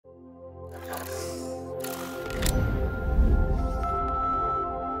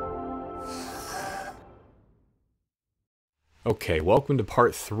Okay, welcome to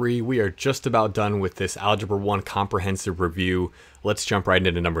part 3. We are just about done with this Algebra 1 comprehensive review. Let's jump right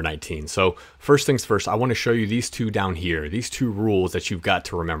into number 19. So first things first, I want to show you these two down here, these two rules that you've got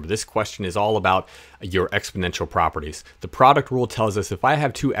to remember. This question is all about your exponential properties. The product rule tells us if I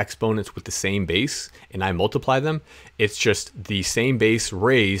have two exponents with the same base and I multiply them, it's just the same base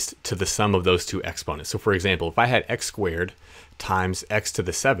raised to the sum of those two exponents. So for example, if I had x squared times x to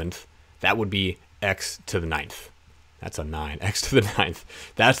the 7th, that would be x to the 9th. That's a 9, x to the 9th.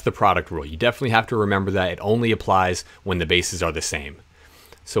 That's the product rule. You definitely have to remember that it only applies when the bases are the same.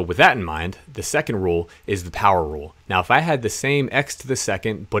 So with that in mind, the second rule is the power rule. Now if I had the same x to the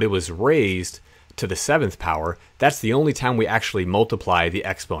 2nd, but it was raised to the 7th power, that's the only time we actually multiply the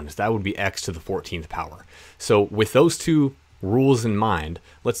exponents. That would be x to the 14th power. So with those two rules in mind,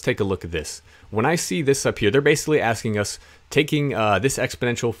 let's take a look at this. When I see this up here, they're basically asking us, taking this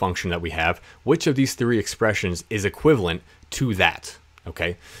exponential function that we have, which of these three expressions is equivalent to that?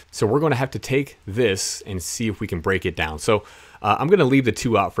 Okay, so we're going to have to take this and see if we can break it down. So I'm going to leave the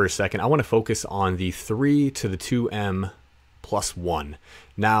 2 out for a second. I want to focus on the 3 to the 2m plus 1.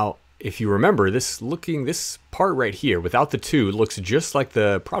 Now, if you remember, this part right here, without the 2, looks just like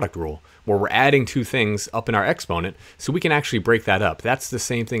the product rule, where we're adding two things up in our exponent, so we can actually break that up. That's the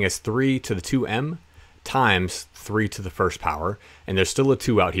same thing as 3 to the 2m times 3 to the 1st power, and there's still a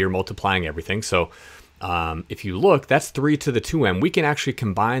 2 out here multiplying everything. So if you look, that's 3 to the 2m. We can actually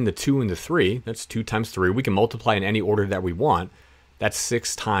combine the 2 and the 3. That's 2 times 3. We can multiply in any order that we want. That's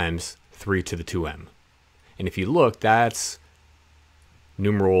 6 times 3 to the 2m. And if you look, that's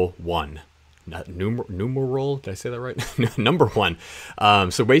numeral 1. Not numeral, did I say that right? Number 1.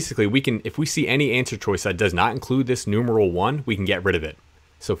 So basically, we can, if we see any answer choice that does not include this numeral 1, we can get rid of it.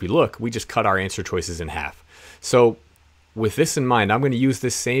 So if you look, we just cut our answer choices in half. So with this in mind, I'm going to use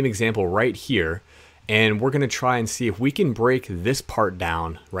this same example right here, and we're going to try and see if we can break this part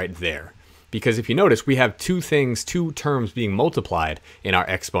down right there. Because if you notice, we have two terms being multiplied in our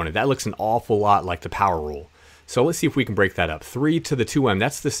exponent. That looks an awful lot like the power rule. So let's see if we can break that up. 3 to the 2m,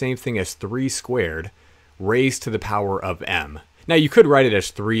 that's the same thing as 3 squared raised to the power of m. Now you could write it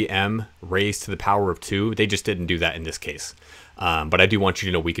as 3m raised to the power of 2. They just didn't do that in this case. But I do want you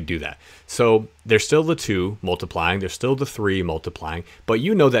to know we could do that. So there's still the 2 multiplying, there's still the 3 multiplying, but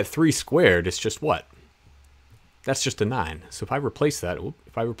you know that 3 squared is just what? That's just a 9. So if I replace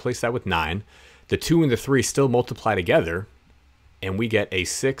that with 9, the 2 and the 3 still multiply together, and we get a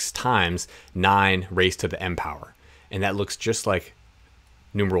 6 times 9 raised to the m power. And that looks just like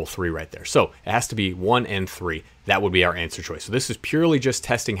numeral 3 right there. So it has to be 1 and 3. That would be our answer choice. So this is purely just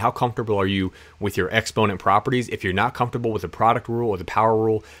testing how comfortable are you with your exponent properties. If you're not comfortable with the product rule or the power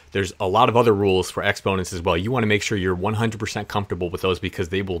rule, there's a lot of other rules for exponents as well. You want to make sure you're 100% comfortable with those because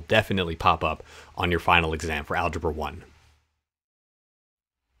they will definitely pop up on your final exam for Algebra 1.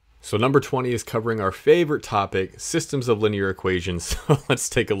 So number 20 is covering our favorite topic, systems of linear equations. So let's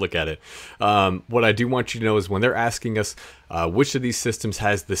take a look at it. What I do want you to know is when they're asking us which of these systems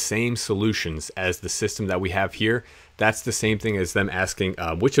has the same solutions as the system that we have here, that's the same thing as them asking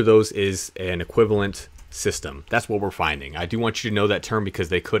which of those is an equivalent system. That's what we're finding. I do want you to know that term because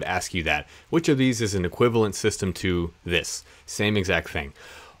they could ask you that. Which of these is an equivalent system to this? Same exact thing.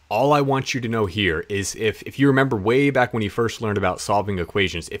 All I want you to know here is if you remember way back when you first learned about solving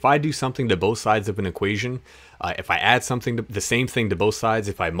equations, if I do something to both sides of an equation, if I add something to the same thing to both sides,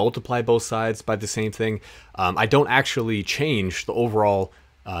 if I multiply both sides by the same thing, I don't actually change the overall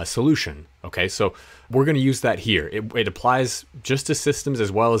solution. Okay, so we're going to use that here. It applies just to systems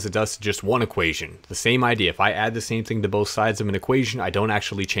as well as it does to just one equation. The same idea. If I add the same thing to both sides of an equation, I don't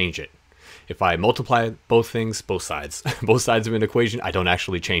actually change it. If I multiply both sides of an equation, I don't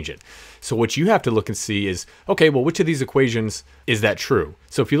actually change it. So what you have to look and see is, okay, well, which of these equations is that true?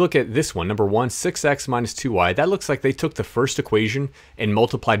 So if you look at this one, number 1, 6x minus 2y, that looks like they took the first equation and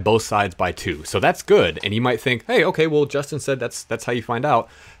multiplied both sides by 2. So that's good. And you might think, hey, okay, well, Justin said that's how you find out.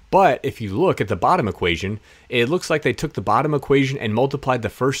 But if you look at the bottom equation, it looks like they took the bottom equation and multiplied the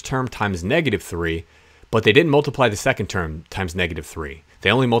first term times -3, but they didn't multiply the second term times -3. They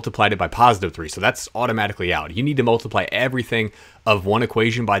only multiplied it by +3, so that's automatically out. You need to multiply everything of one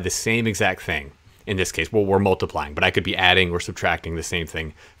equation by the same exact thing. In this case, well, we're multiplying, but I could be adding or subtracting the same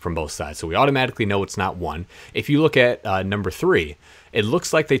thing from both sides. So we automatically know it's not 1. If you look at number 3, it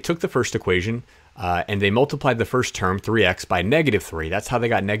looks like they took the first equation and they multiplied the first term, 3x, by -3. That's how they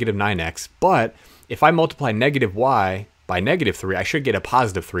got -9x. But if I multiply -y by -3, I should get a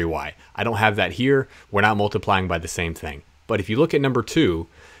 +3y. I don't have that here. We're not multiplying by the same thing. But if you look at number 2,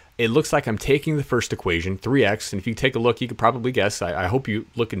 it looks like I'm taking the first equation, 3x, and if you take a look, you could probably guess. I hope you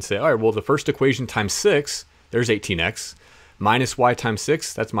look and say, all right, well, the first equation times 6, there's 18x, Minus y times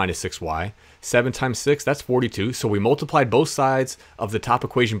 6, that's minus 6y. 7 times 6, that's 42. So we multiplied both sides of the top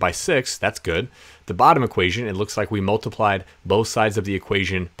equation by 6. That's good. The bottom equation, it looks like we multiplied both sides of the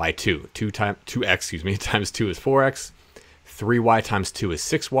equation by 2. 2x times 2 is 4x. 3y times 2 is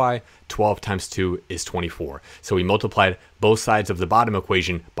 6y. 12 times 2 is 24. So we multiplied both sides of the bottom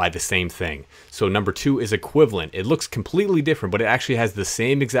equation by the same thing. So number 2 is equivalent. It looks completely different, but it actually has the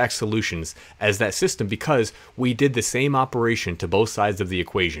same exact solutions as that system because we did the same operation to both sides of the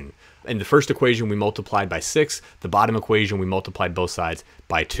equation. In the first equation, we multiplied by 6. The bottom equation, we multiplied both sides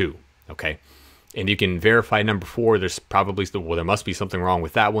by 2. Okay. And you can verify number 4. There's probably, well, there must be something wrong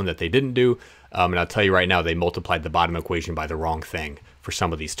with that one that they didn't do. And I'll tell you right now, they multiplied the bottom equation by the wrong thing for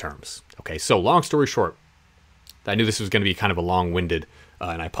some of these terms. Okay, so long story short, I knew this was going to be kind of a long-winded,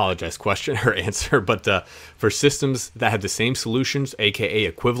 and I apologize, question or answer, but for systems that have the same solutions, aka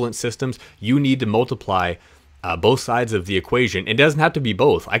equivalent systems, you need to multiply both sides of the equation. It doesn't have to be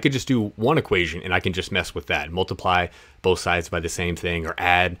both. I could just do one equation, and I can just mess with that. Multiply both sides by the same thing, or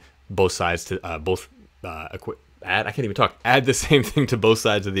add both sides to add the same thing to both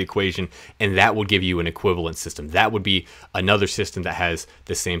sides of the equation, and that would give you an equivalent system. That would be another system that has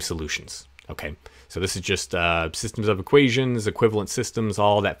the same solutions. Okay, so this is just systems of equations, equivalent systems,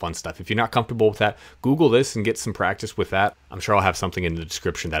 all that fun stuff. If you're not comfortable with that, Google this and get some practice with that. I'm sure I'll have something in the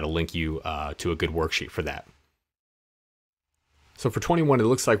description that'll link you to a good worksheet for that. So for 21, it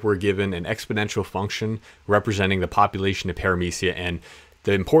looks like we're given an exponential function representing the population of Paramecia, and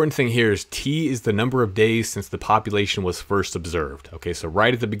the important thing here is t is the number of days since the population was first observed. Okay, so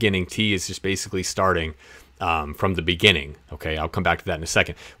right at the beginning, t is just basically starting from the beginning. Okay, I'll come back to that in a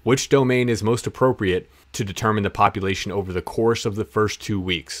second. Which domain is most appropriate to determine the population over the course of the first 2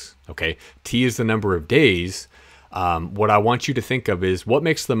 weeks? Okay, t is the number of days. What I want you to think of is what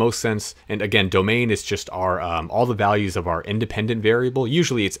makes the most sense. And again, domain is just our all the values of our independent variable.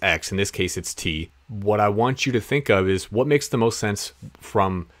 Usually it's x. In this case, it's t. What I want you to think of is what makes the most sense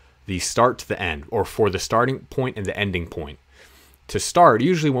from the start to the end, or for the starting point and the ending point. To start,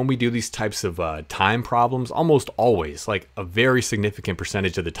 usually when we do these types of time problems, almost always, like a very significant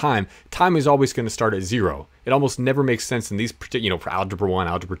percentage of the time is always going to start at 0. It almost never makes sense in these, for Algebra 1,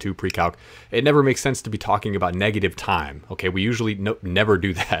 Algebra 2, Pre-Calc, it never makes sense to be talking about negative time. Okay, we usually never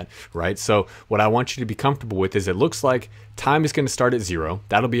do that, right? So what I want you to be comfortable with is it looks like time is going to start at 0.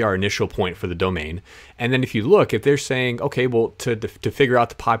 That'll be our initial point for the domain. And then if you look, if they're saying, okay, well, to figure out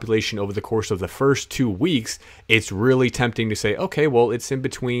the population over the course of the first 2 weeks, it's really tempting to say, okay, well, it's in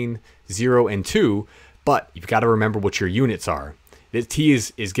between 0 and 2, but you've got to remember what your units are. The t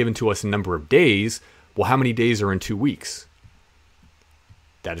is given to us a number of days. Well, how many days are in 2 weeks?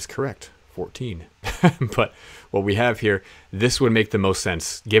 That is correct, 14. But what we have here, this would make the most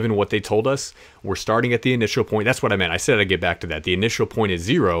sense. Given what they told us, we're starting at the initial point. That's what I meant. I said I'd get back to that. The initial point is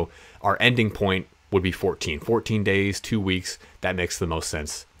 0. Our ending point would be 14. 14 days, 2 weeks. That makes the most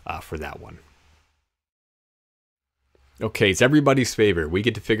sense for that one. Okay, it's everybody's favorite. We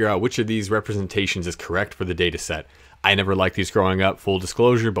get to figure out which of these representations is correct for the data set. I never liked these growing up, full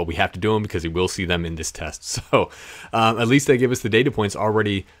disclosure, but we have to do them because we will see them in this test. So at least they give us the data points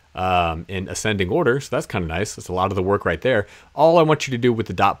already in ascending order, so that's kind of nice. That's a lot of the work right there. All I want you to do with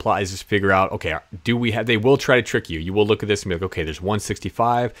the dot plot is just figure out, okay, do we have, they will try to trick you. You will look at this and be like, okay, there's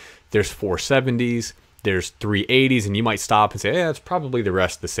 165, there's 470s, there's 380s, and you might stop and say, yeah, it's probably the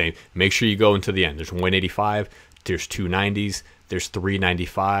rest the same. Make sure you go into the end. There's 185, there's 290s, there's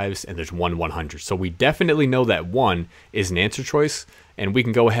 395s, and there's 100. So we definitely know that 1 is an answer choice, and we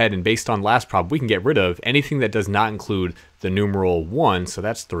can go ahead and based on last problem, we can get rid of anything that does not include the numeral 1, so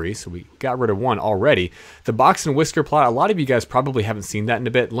that's 3, so we got rid of 1 already. The box and whisker plot, a lot of you guys probably haven't seen that in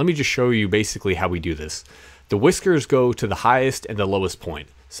a bit. Let me just show you basically how we do this. The whiskers go to the highest and the lowest point.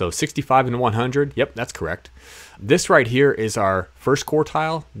 So 65 and 100, yep, that's correct. This right here is our first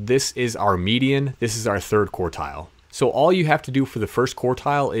quartile. This is our median. This is our third quartile. So all you have to do for the first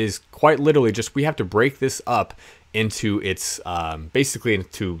quartile is quite literally just, we have to break this up into its, basically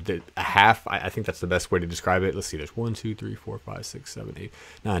into a half. I think that's the best way to describe it. Let's see, there's 1, 2, 3, 4, 5, 6, 7, 8,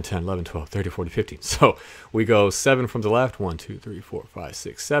 9, 10, 11, 12, 13, 14, 15. So we go 7 from the left, 1, 2, 3, 4, 5,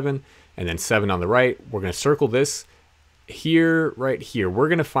 6, 7, and then 7 on the right. We're going to circle this here, right here. We're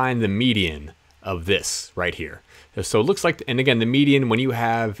going to find the median of this right here. So it looks like, and again, the median, when you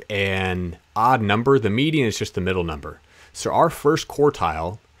have an odd number, the median is just the middle number. So our first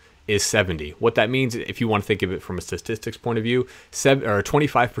quartile is 70. What that means, if you want to think of it from a statistics point of view,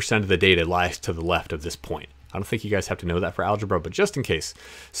 25% of the data lies to the left of this point. I don't think you guys have to know that for algebra, but just in case.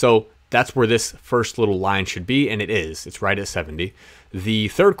 So that's where this first little line should be, and it is. It's right at 70. The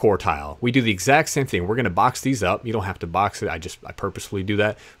third quartile, we do the exact same thing. We're going to box these up. You don't have to box it. I purposefully do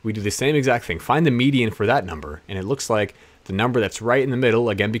that. We do the same exact thing. Find the median for that number, and it looks like the number that's right in the middle,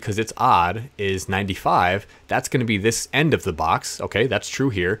 again, because it's odd, is 95. That's going to be this end of the box. Okay, that's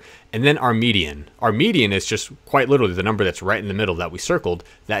true here. And then our median. Our median is just quite literally the number that's right in the middle that we circled.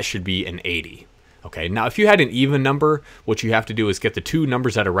 That should be an 80. Okay, now if you had an even number, what you have to do is get the two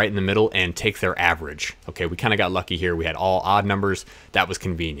numbers that are right in the middle and take their average. Okay, we kind of got lucky here. We had all odd numbers. That was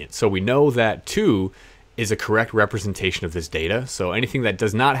convenient. So we know that 2 is a correct representation of this data. So anything that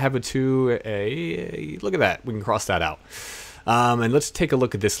does not have a 2, look at that. We can cross that out. And let's take a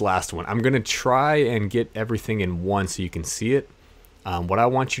look at this last one. I'm going to try and get everything in one so you can see it. What I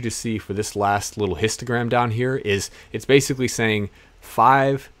want you to see for this last little histogram down here is it's basically saying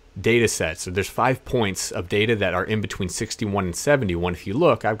 5 data sets. So there's 5 points of data that are in between 61 and 71. If you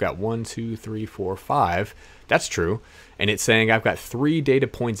look, I've got 1, 2, 3, 4, 5. That's true. And it's saying I've got 3 data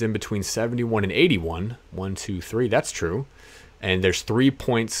points in between 71 and 81. 1, 2, 3. That's true. And there's 3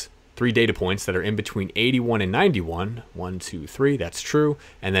 data points that are in between 81 and 91. 1, 2, 3. That's true.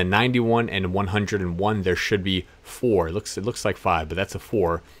 And then 91 and 101, there should be 4. It looks like 5, but that's a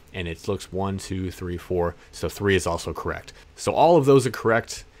 4. And it looks 1, 2, 3, 4. So 3 is also correct. So all of those are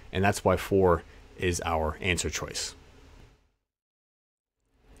correct. And that's why 4 is our answer choice.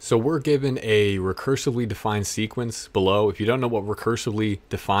 So we're given a recursively defined sequence below. If you don't know what recursively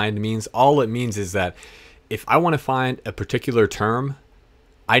defined means, all it means is that if I want to find a particular term,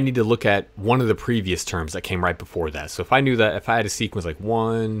 I need to look at one of the previous terms that came right before that. So if I knew that, if I had a sequence like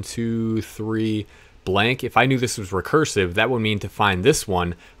 1, 2, 3, blank, if I knew this was recursive, that would mean to find this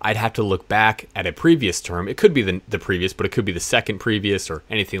one, I'd have to look back at a previous term. It could be the previous, but it could be the second previous or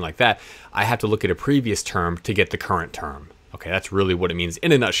anything like that. I have to look at a previous term to get the current term. Okay, that's really what it means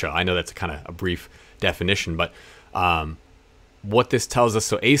in a nutshell. I know that's kind of a brief definition, but what this tells us,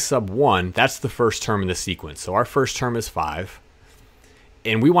 so a sub 1, that's the first term in the sequence. So our first term is 5.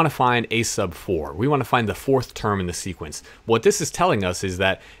 And we want to find a sub 4. We want to find the 4th term in the sequence. What this is telling us is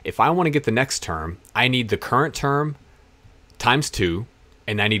that if I want to get the next term, I need the current term times 2,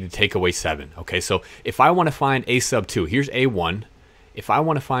 and I need to take away 7. Okay, so if I want to find a sub 2, here's a1. If I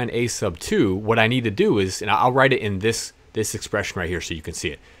want to find a sub 2, what I need to do is, and I'll write it in this expression right here so you can see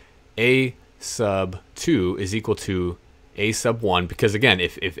it. A sub 2 is equal to a sub 1, because again,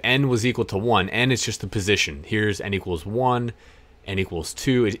 if n was equal to 1, n is just the position. Here's n equals 1. N equals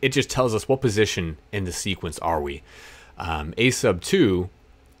 2. It just tells us what position in the sequence are we. A sub 2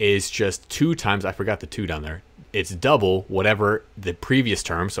 is just 2 times, I forgot the 2 down there. It's double whatever the previous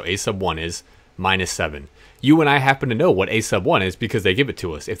term, so a sub 1 is, minus 7. You and I happen to know what a sub 1 is because they give it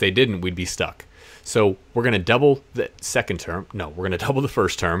to us. If they didn't, we'd be stuck. So we're going to double the second term. No, we're going to double the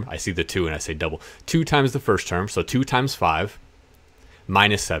first term. I see the 2 and I say double. 2 times the first term, so 2 times 5,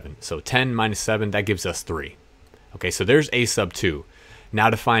 minus 7. So 10 minus 7, that gives us 3. Okay, so there's a sub 2. Now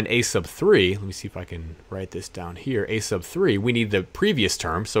to find a sub 3, let me see if I can write this down here. A sub 3, we need the previous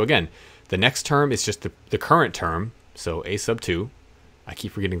term. So again, the next term is just the current term. So a sub 2, I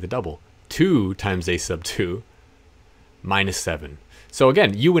keep forgetting the double. 2 times a sub 2 minus 7. So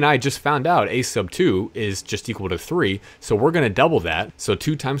again, you and I just found out a sub 2 is just equal to 3. So we're going to double that. So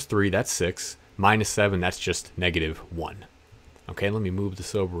 2 times 3, that's 6. Minus 7, that's just negative 1. Okay, let me move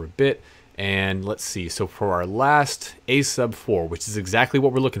this over a bit. And let's see, so for our last a sub 4, which is exactly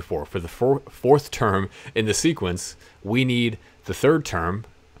what we're looking for the 4th term in the sequence, we need the 3rd term.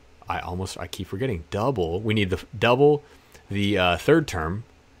 I keep forgetting, double. We need double the 3rd term,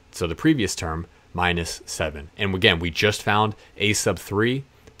 so the previous term, minus 7. And again, we just found a sub 3.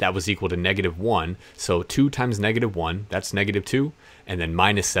 That was equal to negative 1. So 2 times negative 1, that's negative 2. And then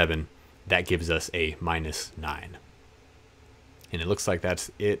minus 7, that gives us a minus 9. And it looks like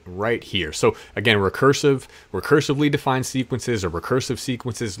that's it right here. So again, recursively defined sequences or recursive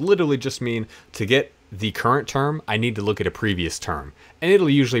sequences literally just mean to get the current term, I need to look at a previous term. And it'll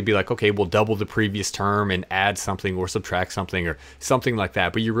usually be like, okay, we'll double the previous term and add something or subtract something or something like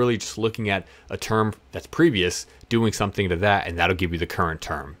that. But you're really just looking at a term that's previous, doing something to that, and that'll give you the current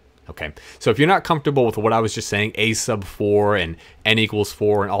term. Okay, so if you're not comfortable with what I was just saying, a sub 4 and n equals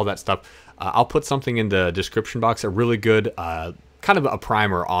 4 and all that stuff, I'll put something in the description box, a really good kind of a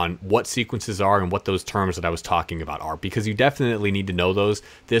primer on what sequences are and what those terms that I was talking about are, because you definitely need to know those.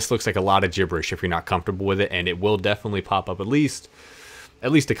 This looks like a lot of gibberish if you're not comfortable with it, and it will definitely pop up at least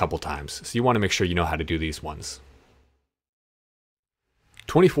a couple times. So you want to make sure you know how to do these ones.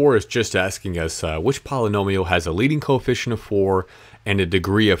 24 is just asking us which polynomial has a leading coefficient of 4 and a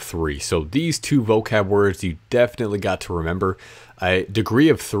degree of 3. So these two vocab words you definitely got to remember. A degree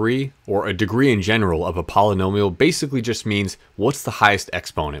of 3, or a degree in general of a polynomial, basically just means what's the highest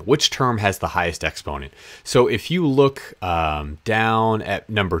exponent, which term has the highest exponent. So if you look down at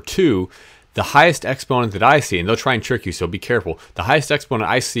number 2, the highest exponent that I see, and they'll try and trick you, so be careful, the highest exponent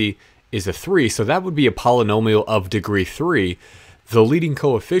I see is a 3, so that would be a polynomial of degree 3. The leading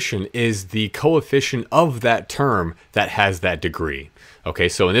coefficient is the coefficient of that term that has that degree. Okay,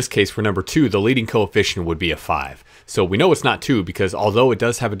 so in this case for number 2, the leading coefficient would be a 5. So we know it's not 2 because although it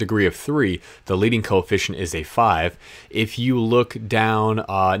does have a degree of 3, the leading coefficient is a 5. If you look down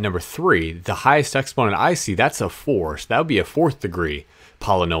number 3, the highest exponent I see, that's a 4. So that would be a 4th degree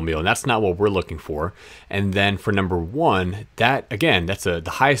polynomial, and that's not what we're looking for. And then for number 1, that again, that's the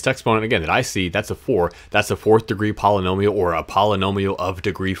highest exponent again that I see, that's a 4. That's a 4th degree polynomial, or a polynomial of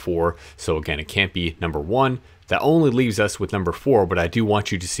degree 4. So again, it can't be number 1. That only leaves us with number 4, but I do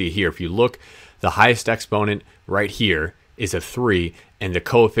want you to see here, if you look, the highest exponent right here is a 3, and the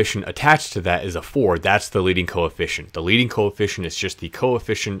coefficient attached to that is a 4. That's the leading coefficient. The leading coefficient is just the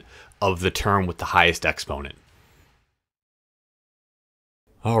coefficient of the term with the highest exponent.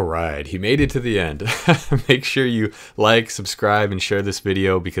 All right, he made it to the end. Make sure you like, subscribe, and share this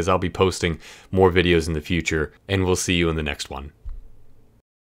video because I'll be posting more videos in the future, and we'll see you in the next one.